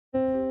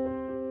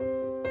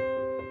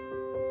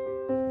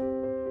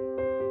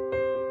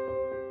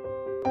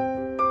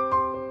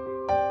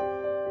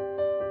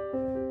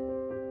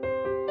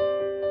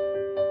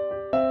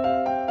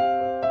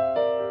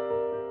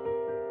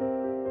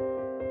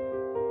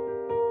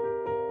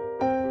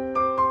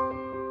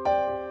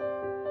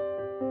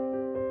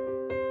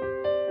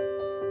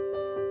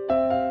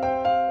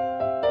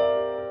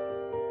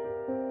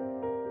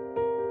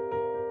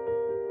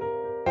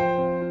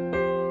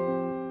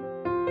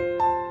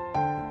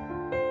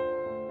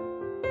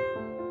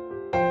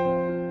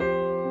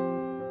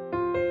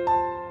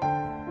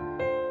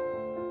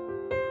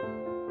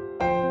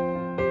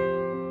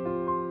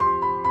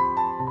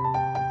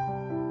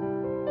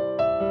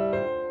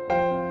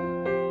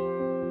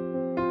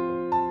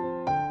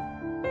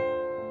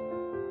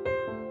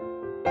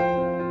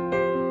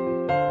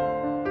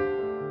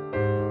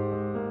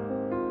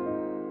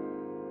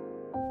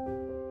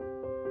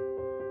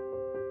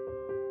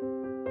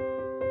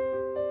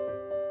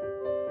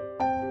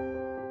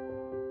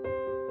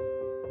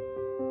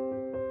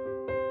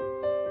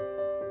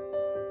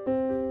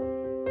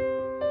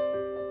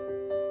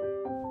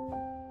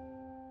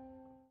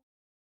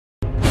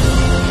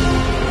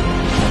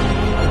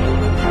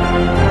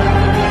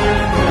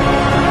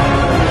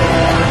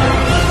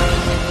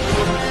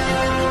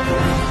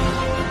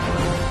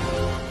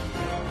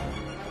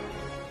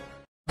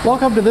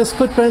Welcome to this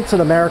Footprints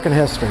in American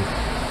History.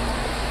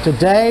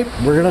 Today,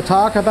 we're going to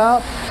talk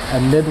about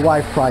a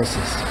midwife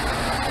crisis.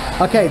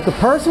 Okay, the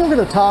person we're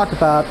going to talk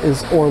about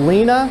is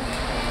Orleana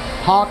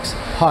Hawks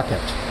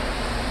Puckett.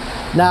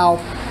 Now,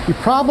 you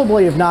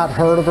probably have not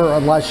heard of her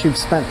unless you've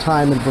spent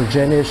time in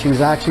Virginia.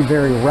 She's actually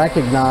very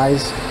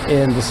recognized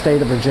in the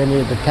state of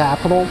Virginia, the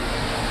capital.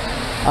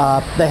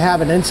 They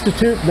have an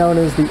institute known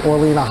as the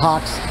Orleana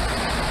Hawks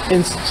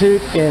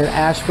Institute in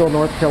Asheville,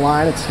 North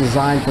Carolina. It's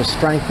designed for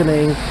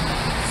strengthening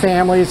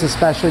families,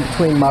 especially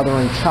between mother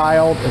and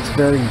child. It's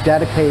very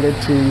dedicated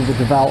to the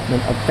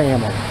development of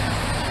family.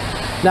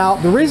 Now,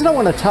 the reason I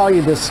want to tell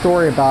you this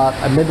story about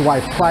a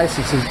midwife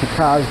crisis is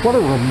because what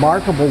a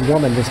remarkable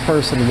woman this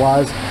person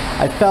was.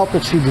 I felt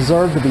that she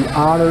deserved to be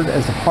honored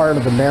as a part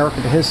of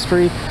American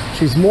history.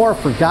 She's more a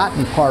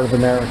forgotten part of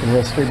American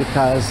history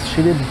because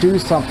she didn't do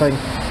something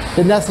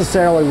that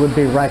necessarily would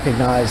be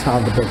recognized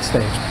on the big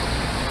stage.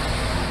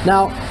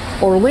 Now,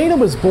 Orleana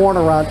was born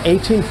around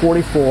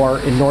 1844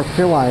 in North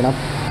Carolina.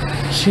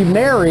 She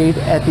married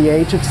at the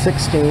age of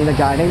 16 a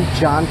guy named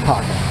John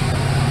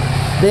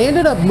Puckett. They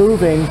ended up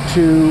moving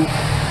to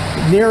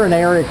near an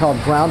area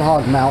called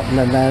Groundhog Mountain,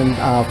 and then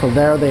from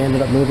there they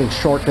ended up moving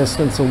short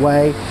distance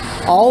away.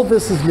 All of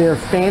this is near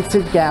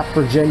Fancy Gap,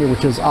 Virginia,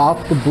 which is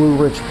off the Blue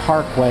Ridge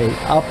Parkway,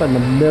 up in the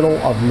middle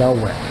of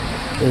nowhere.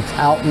 It's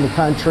out in the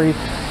country,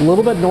 a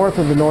little bit north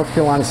of the North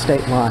Carolina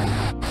state line.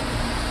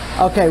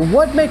 Okay,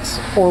 what makes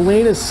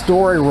Orleana's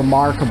story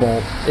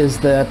remarkable is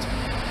that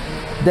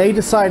they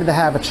decided to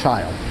have a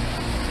child.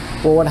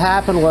 Well, what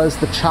happened was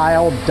the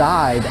child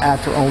died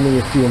after only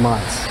a few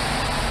months.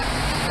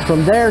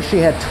 From there, she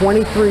had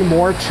 23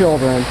 more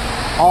children,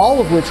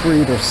 all of which were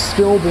either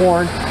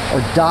stillborn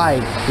or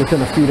died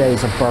within a few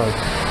days of birth.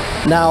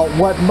 Now,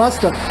 what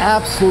must have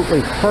absolutely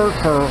hurt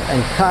her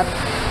and cut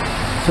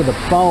to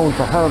the bone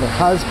for her and her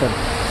husband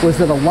was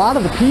that a lot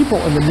of the people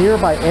in the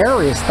nearby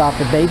areas thought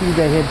that maybe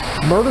they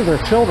had murdered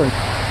their children.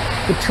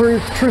 The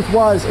truth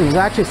was, it was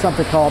actually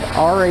something called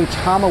Rh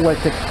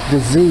hemolytic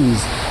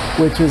disease,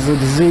 which is a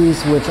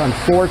disease which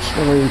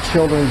unfortunately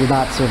children do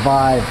not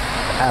survive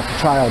after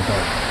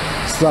childbirth.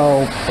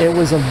 So it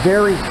was a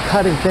very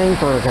cutting thing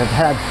for her to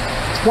have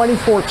had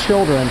 24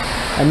 children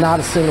and not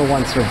a single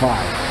one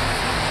survived.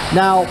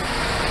 Now,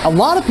 a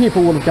lot of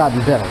people would have gotten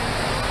bitter.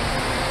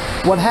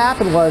 What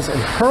happened was, in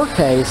her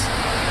case,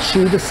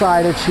 she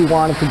decided she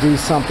wanted to do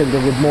something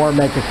that would more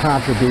make a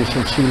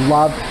contribution. She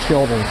loved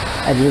children,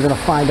 and you're going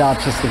to find out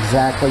just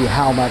exactly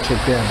how much it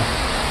did.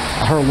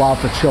 Her love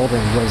for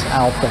children was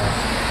out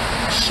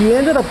there. She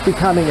ended up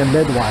becoming a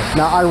midwife.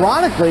 Now,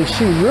 ironically,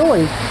 she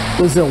really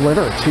was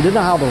illiterate. She didn't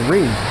know how to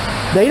read.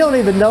 They don't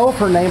even know if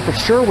her name for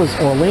sure was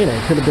Orleana.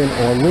 It could have been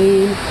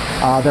Orlean.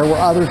 There were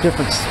other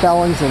different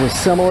spellings that were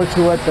similar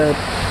to it, but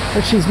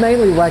she's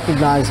mainly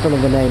recognized under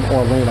the name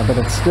Orleana, but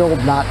it's still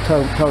not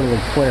totally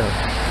clear.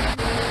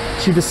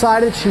 She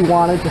decided she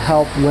wanted to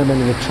help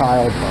women with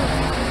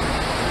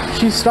childbirth.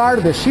 She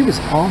started this, she was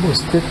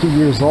almost 50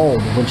 years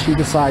old when she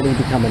decided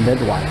to become a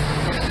midwife.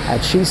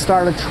 And she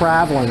started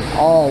traveling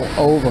all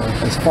over,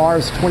 as far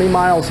as 20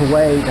 miles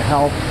away, to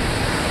help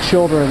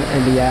children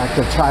in the act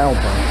of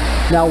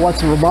childbirth. Now,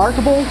 what's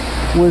remarkable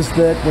was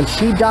that when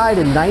she died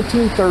in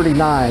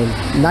 1939,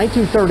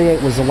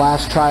 1938 was the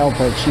last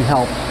childbirth she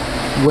helped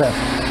with.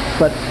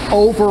 But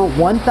over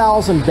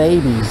 1,000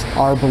 babies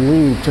are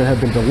believed to have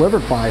been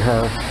delivered by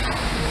her.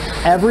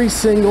 Every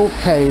single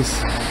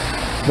case,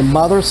 the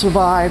mother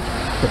survived,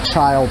 the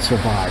child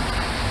survived.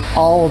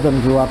 All of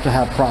them grew up to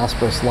have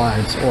prosperous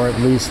lives, or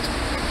at least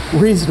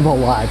reasonable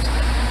lives.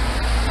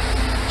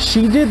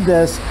 She did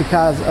this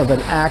because of an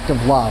act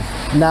of love.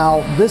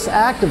 Now, this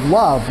act of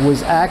love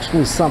was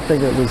actually something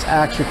that was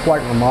actually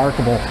quite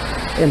remarkable.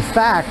 In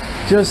fact,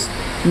 just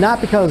not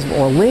because of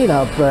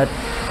Orleana, but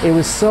it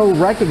was so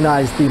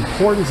recognized, the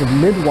importance of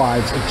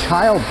midwives and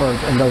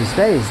childbirth in those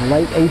days,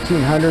 late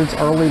 1800s,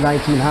 early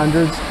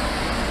 1900s.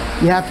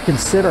 You have to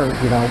consider,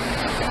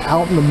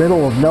 out in the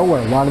middle of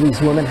nowhere, a lot of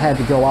these women had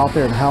to go out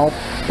there and help.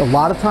 A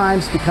lot of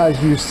times,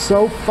 because you're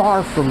so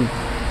far from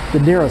the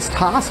nearest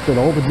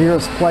hospital, the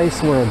nearest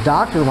place where a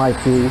doctor might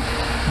be,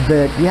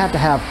 that you have to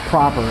have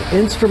proper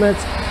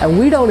instruments, and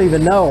we don't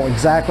even know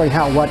exactly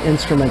what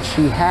instruments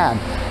she had.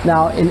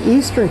 Now, in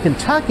eastern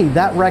Kentucky,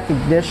 that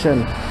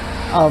recognition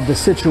of the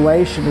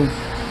situation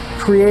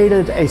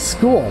created a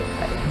school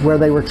where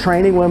they were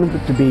training women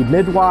to be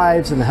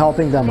midwives and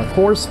helping them with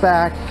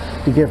horseback,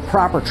 to give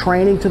proper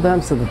training to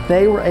them so that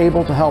they were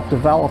able to help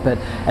develop it.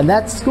 And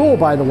that school,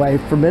 by the way,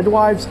 for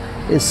midwives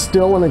is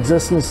still in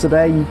existence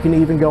today. You can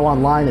even go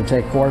online and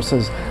take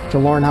courses to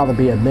learn how to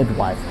be a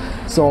midwife.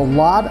 So a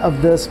lot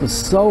of this was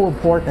so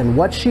important, and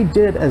what she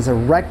did as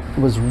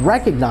was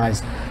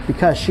recognized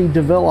because she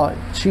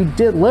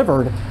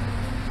delivered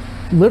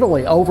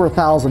literally over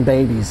 1,000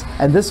 babies,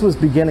 and this was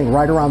beginning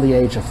right around the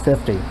age of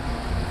 50.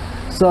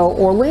 So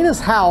Orleana's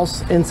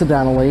house,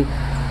 incidentally,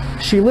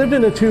 she lived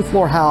in a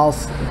 2-floor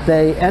house.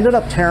 They ended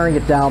up tearing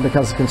it down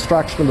because of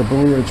construction of the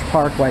Blue Ridge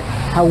Parkway.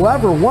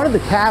 However, one of the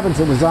cabins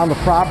that was on the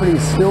property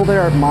is still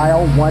there at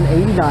mile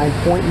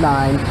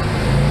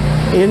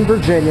 189.9 in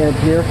Virginia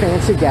near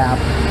Fancy Gap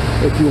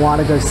if you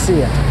want to go see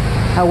it.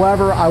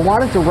 However, I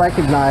wanted to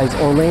recognize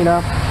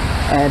Orleana,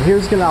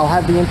 and I'll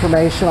have the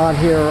information on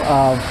here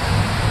of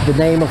the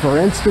name of her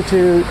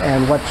institute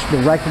and what the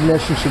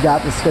recognition she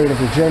got in the state of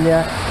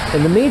Virginia.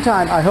 In the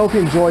meantime, I hope you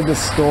enjoyed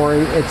this story.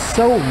 It's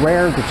so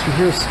rare that you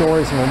hear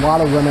stories of a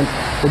lot of women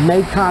that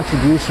made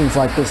contributions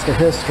like this to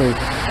history.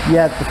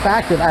 Yet the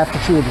fact that after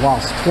she had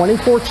lost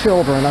 24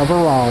 children of her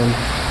own,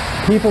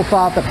 people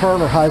thought that her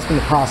and her husband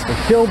had possibly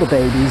killed the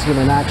babies, when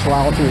in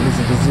actuality it was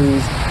a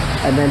disease.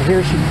 And then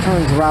here she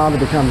turns around and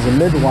becomes a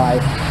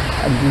midwife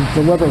and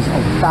delivers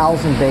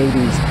 1,000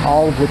 babies,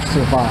 all of which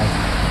survive.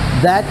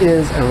 That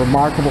is a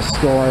remarkable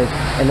story.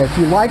 And if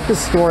you like this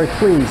story,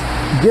 please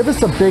give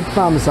us a big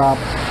thumbs up,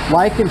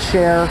 like and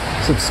share,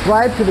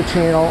 subscribe to the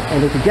channel,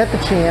 and if you get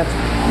the chance,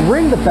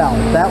 ring the bell.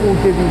 That will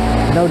give you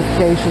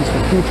notifications for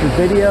future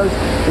videos.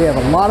 We have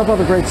a lot of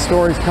other great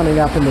stories coming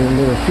up in the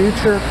near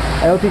future.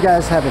 I hope you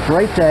guys have a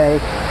great day,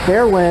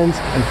 fair winds,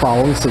 and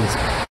following season.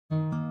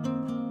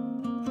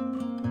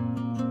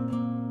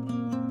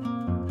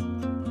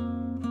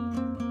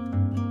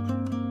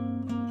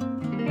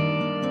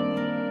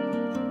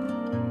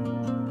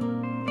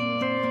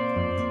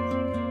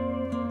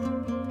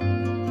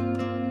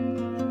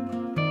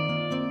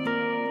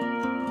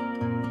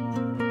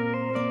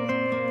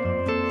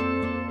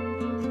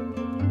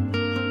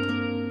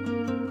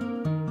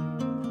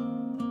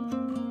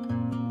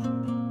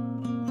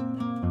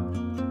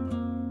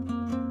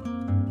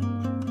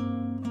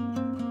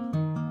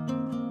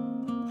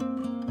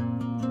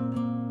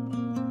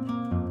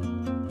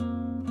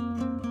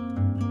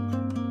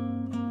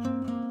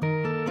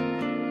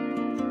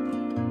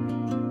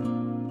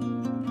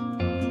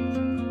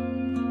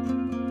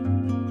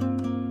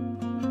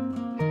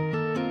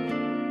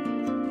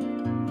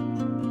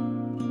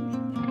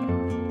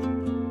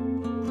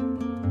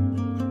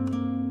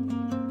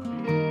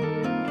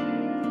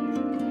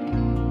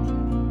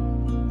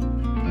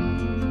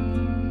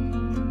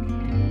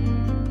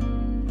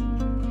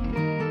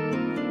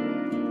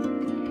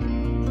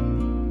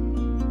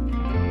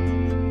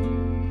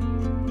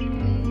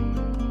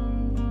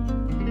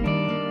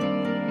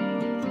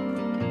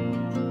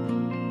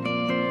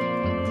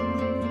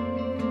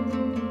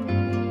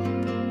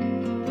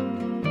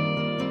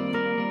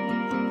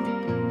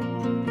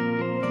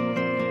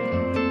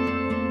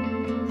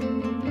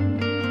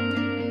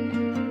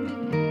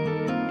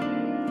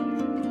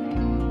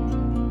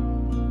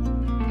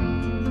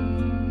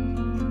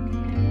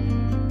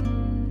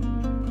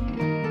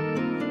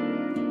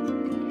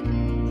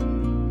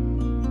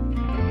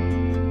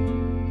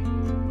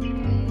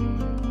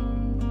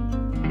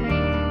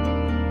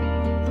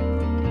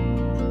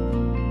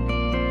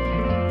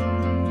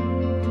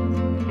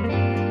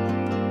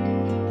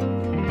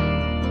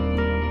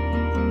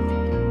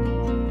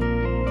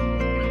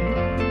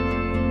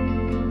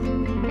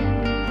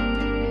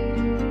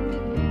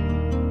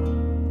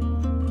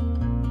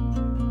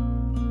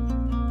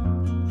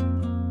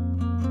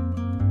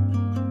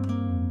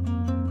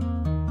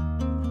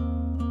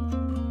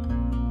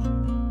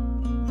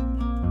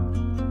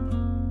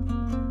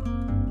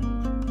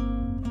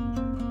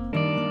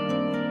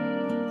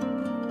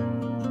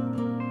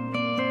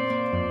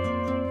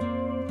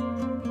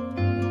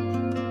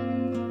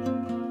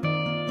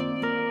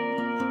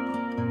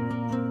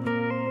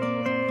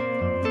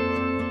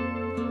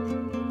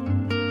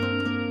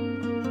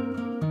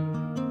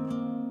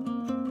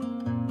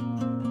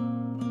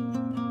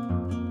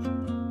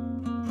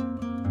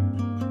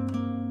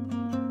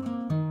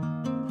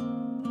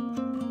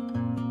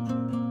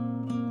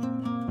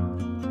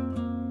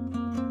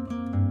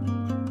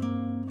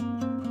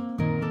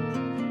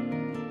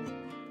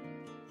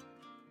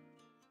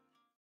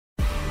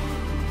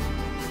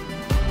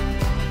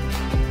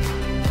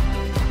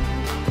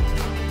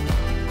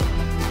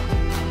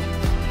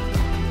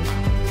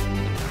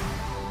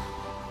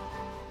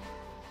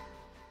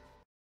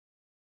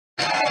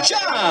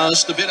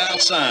 Just a bit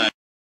outside.